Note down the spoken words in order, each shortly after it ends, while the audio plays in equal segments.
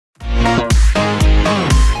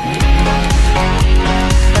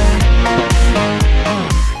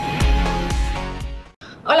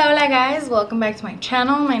welcome back to my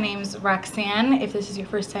channel. My name is Roxanne. If this is your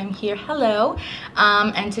first time here, hello.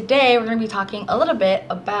 And today we're going to be talking a little bit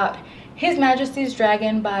about His Majesty's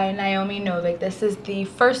Dragon by Naomi Novik. This is the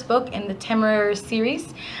first book in the Temeraire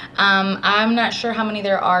series. I'm not sure how many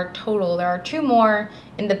there are total. There are 2 more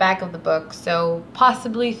in the back of the book, so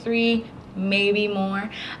possibly 3, maybe more.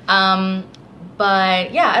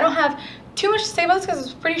 But yeah, I don't have too much to say about this because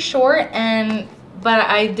it's pretty short, but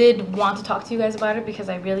I did want to talk to you guys about it because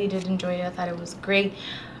I really did enjoy it. I thought it was great,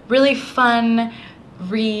 really fun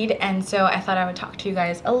read, and so I thought I would talk to you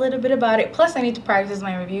guys a little bit about it. Plus I need to practice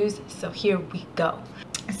my reviews, so here we go.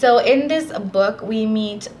 So in this book we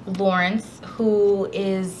meet Lawrence, who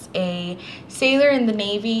is a sailor in the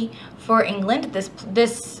Navy for England.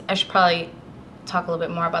 This I should probably talk a little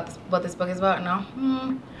bit more about what this book is about.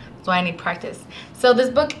 No, so I need practice. So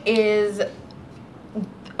this book is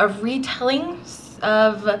a retelling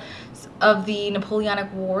of the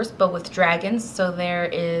Napoleonic Wars, but with dragons. So there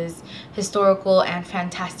is historical and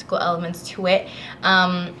fantastical elements to it.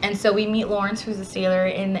 And so we meet Lawrence, who's a sailor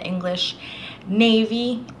in the English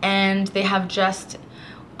Navy, and they have just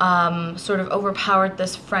sort of overpowered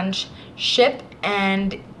this French ship,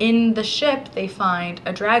 and in the ship they find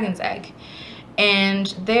a dragon's egg. And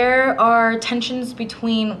there are tensions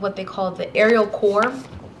between what they call the aerial corps.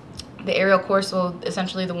 The aerial corps, so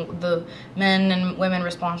essentially the men and women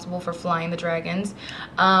responsible for flying the dragons,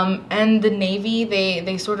 and the Navy.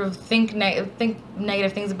 They sort of think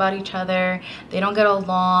negative things about each other. They don't get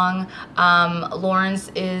along. Lawrence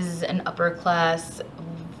is an upper class,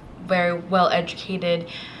 very well educated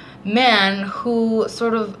man who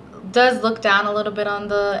sort of does look down a little bit on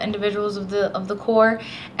the individuals of the corps,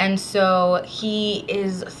 and so he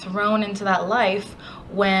is thrown into that life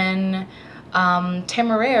when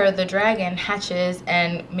Temeraire, the dragon, hatches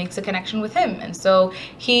and makes a connection with him. And so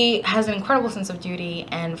he has an incredible sense of duty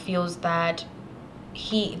and feels that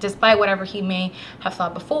he, despite whatever he may have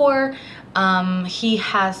thought before, he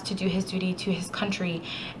has to do his duty to his country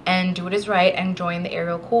and do what is right and join the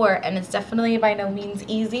aerial corps. And it's definitely by no means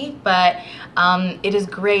easy, but it is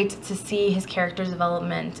great to see his character's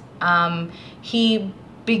development. He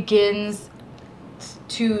begins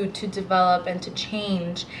to develop and to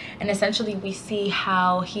change, and essentially we see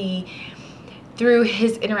how he, through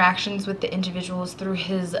his interactions with the individuals, through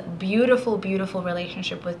his beautiful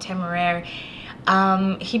relationship with Temeraire,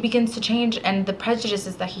 he begins to change, and the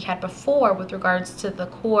prejudices that he had before with regards to the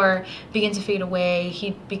corps begin to fade away.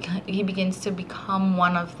 He begins to become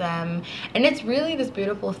one of them, and it's really this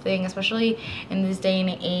beautiful thing, especially in this day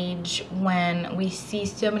and age when we see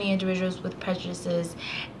so many individuals with prejudices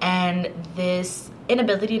and this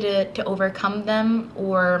inability to overcome them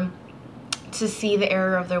or to see the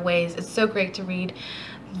error of their ways. It's so great to read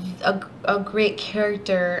a great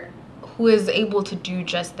character who is able to do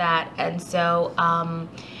just that. And so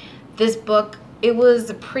this book, it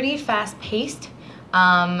was pretty fast-paced.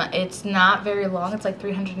 It's not very long. It's like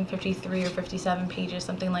 353 or 57 pages,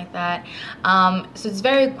 something like that. So it's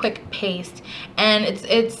very quick-paced, and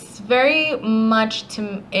it's very much,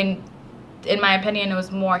 in my opinion, it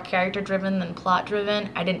was more character-driven than plot-driven.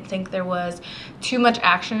 I didn't think there was too much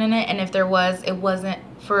action in it, and if there was, it wasn't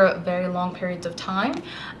for very long periods of time.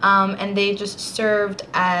 And they just served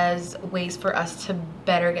as ways for us to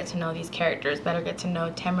better get to know these characters, better get to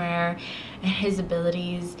know Temeraire and his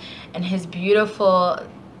abilities and his beautiful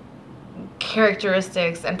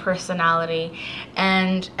characteristics and personality,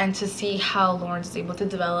 and to see how Lawrence is able to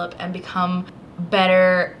develop and become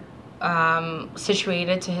better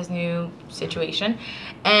situated to his new situation,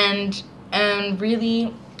 and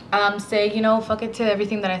really say, you know, fuck it to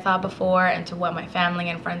everything that I thought before and to what my family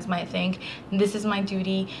and friends might think. This is my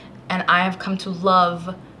duty, and I have come to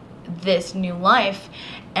love this new life,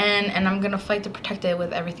 and I'm gonna fight to protect it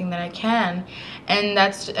with everything that I can. And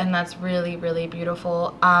that's really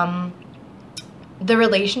beautiful. The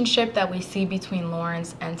relationship that we see between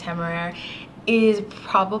Lawrence and Temeraire is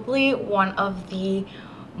probably one of the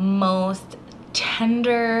most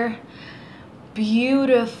tender,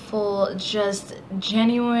 beautiful, just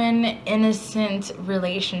genuine, innocent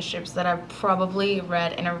relationships that I've probably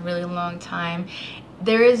read in a really long time.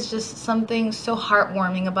 There is just something so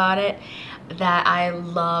heartwarming about it that I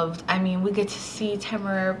loved. I mean, we get to see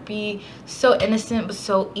Temeraire be so innocent but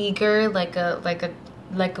so eager, like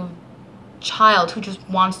a child who just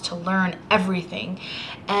wants to learn everything,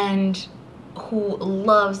 and who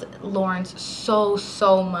loves Lawrence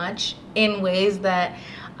so much in ways that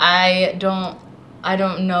I don't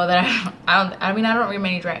know that I mean, I don't read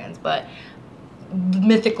many dragons, but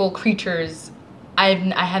mythical creatures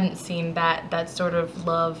I hadn't seen that sort of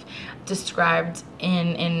love described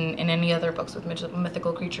in any other books with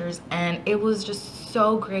mythical creatures, and it was just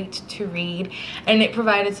so great to read, and it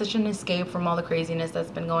provided such an escape from all the craziness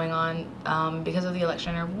that's been going on because of the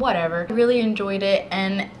election or whatever. I really enjoyed it,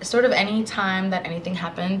 and sort of any time that anything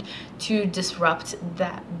happened to disrupt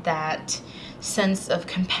that sense of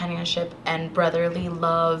companionship and brotherly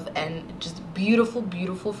love and just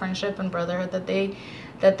beautiful friendship and brotherhood that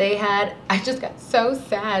they had, I just got so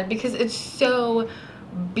sad because it's so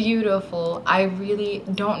beautiful. I really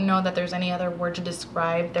don't know that there's any other word to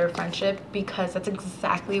describe their friendship, because that's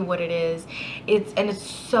exactly what it is. It's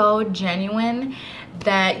so genuine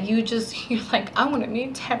that you're like, I want to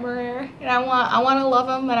meet Temeraire, and I want to love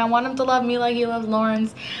him, and I want him to love me like he loves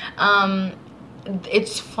Lawrence.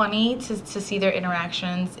 It's funny to see their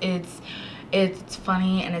interactions. It's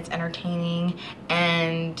funny and it's entertaining,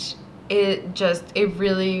 and it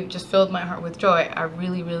really just filled my heart with joy. I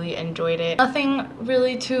really enjoyed it. Nothing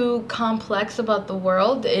really too complex about the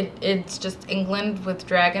world. It's just England with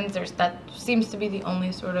dragons. That seems to be the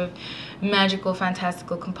only sort of magical,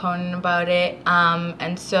 fantastical component about it.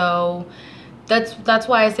 And so that's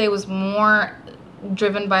why I say it was more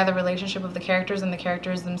driven by the relationship of the characters and the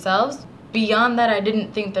characters themselves. Beyond that, I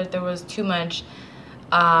didn't think that there was too much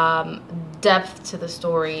depth to the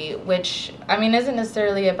story, which I mean isn't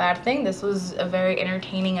necessarily a bad thing. This was a very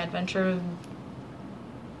entertaining adventure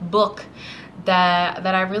book that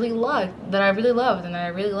I really loved, and that I really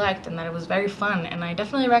liked, and that it was very fun, and I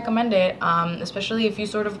definitely recommend it, especially if you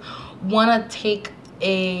sort of want to take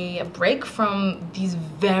a break from these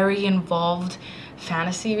very involved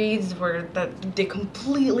fantasy reads where they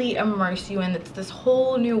completely immerse you in. It's this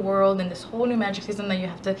whole new world and this whole new magic system that you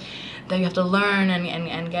have to learn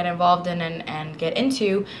and get involved in and get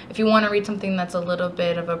into. If you want to read something that's a little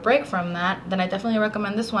bit of a break from that, then I definitely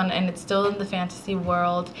recommend this one, and it's still in the fantasy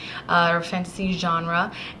world or fantasy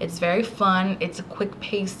genre. It's very fun. It's a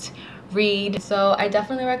quick-paced read, so I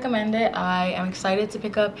definitely recommend it. I am excited to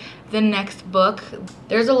pick up the next book.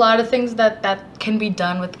 There's a lot of things that can be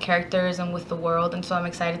done with the characters and with the world, and so I'm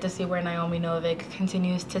excited to see where Naomi Novik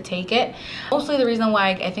continues to take it. Mostly the reason why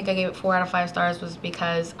I think I gave it 4 out of 5 stars was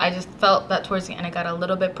because I just felt that towards the end it got a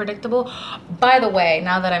little bit predictable. By the way,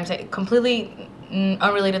 now that I'm saying completely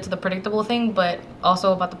unrelated to the predictable thing, but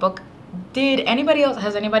also about the book,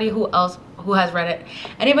 has anybody who has read it,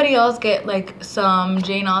 anybody else get like some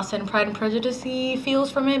Jane Austen Pride and Prejudice-y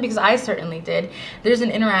feels from it? Because I certainly did. There's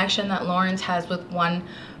an interaction that Lawrence has with one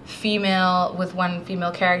female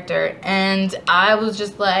character, and I was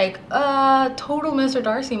just like, total Mr.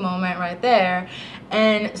 Darcy moment right there.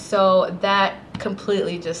 And so that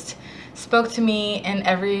completely just spoke to me in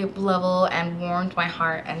every level and warmed my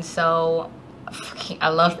heart, and so I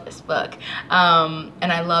love this book, and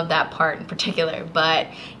I love that part in particular. But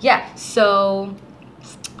yeah, so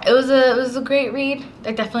it was a great read.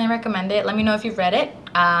 I definitely recommend it. Let me know if you've read it.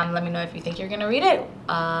 Let me know if you think you're gonna read it,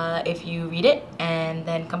 if you read it, and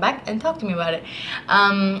then come back and talk to me about it.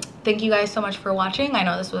 Thank you guys so much for watching. I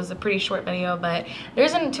know this was a pretty short video, but there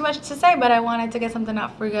isn't too much to say, but I wanted to get something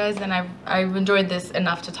out for you guys, and I've enjoyed this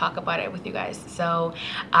enough to talk about it with you guys. So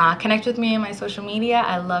connect with me on my social media.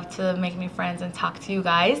 I love to make new friends and talk to you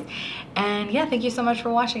guys. And yeah, thank you so much for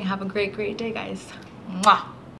watching. Have a great day, guys. Mwah.